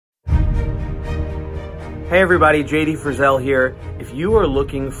Hey everybody, JD Frizzell here. If you are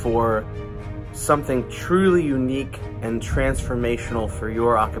looking for something truly unique and transformational for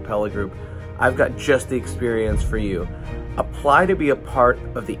your a cappella group, I've got just the experience for you. Apply to be a part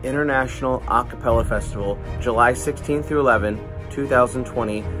of the International A Cappella Festival, July 16 through 11,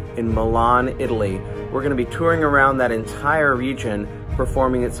 2020 in Milan, Italy. We're going to be touring around that entire region,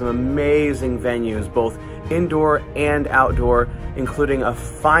 performing at some amazing venues, both indoor and outdoor, including a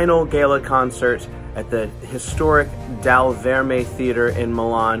final gala concert at the historic Dal Verme Theater in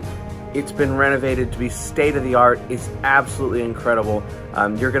Milan. It's been renovated to be state-of-the-art. It's absolutely incredible.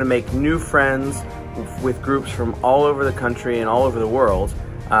 You're going to make new friends with groups from all over the country and all over the world.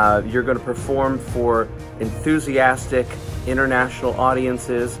 You're going to perform for enthusiastic international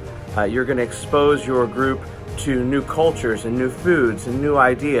audiences. You're going to expose your group to new cultures and new foods and new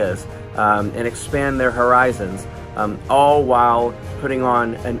ideas and expand their horizons, all while putting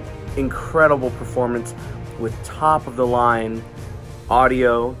on an incredible performance with top-of-the-line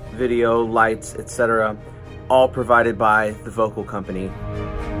audio, video, lights, etc., all provided by the vocal company.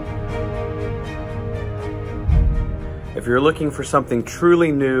 If you're looking for something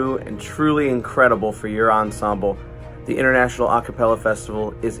truly new and truly incredible for your ensemble, the International A Cappella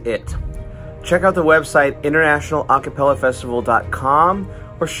Festival is it. Check out the website internationalacapellafestival.com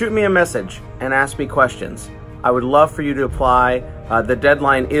or shoot me a message and ask me questions. I would love for you to apply. The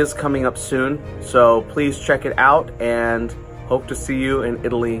deadline is coming up soon, so please check it out and hope to see you in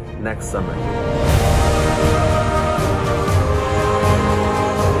Italy next summer.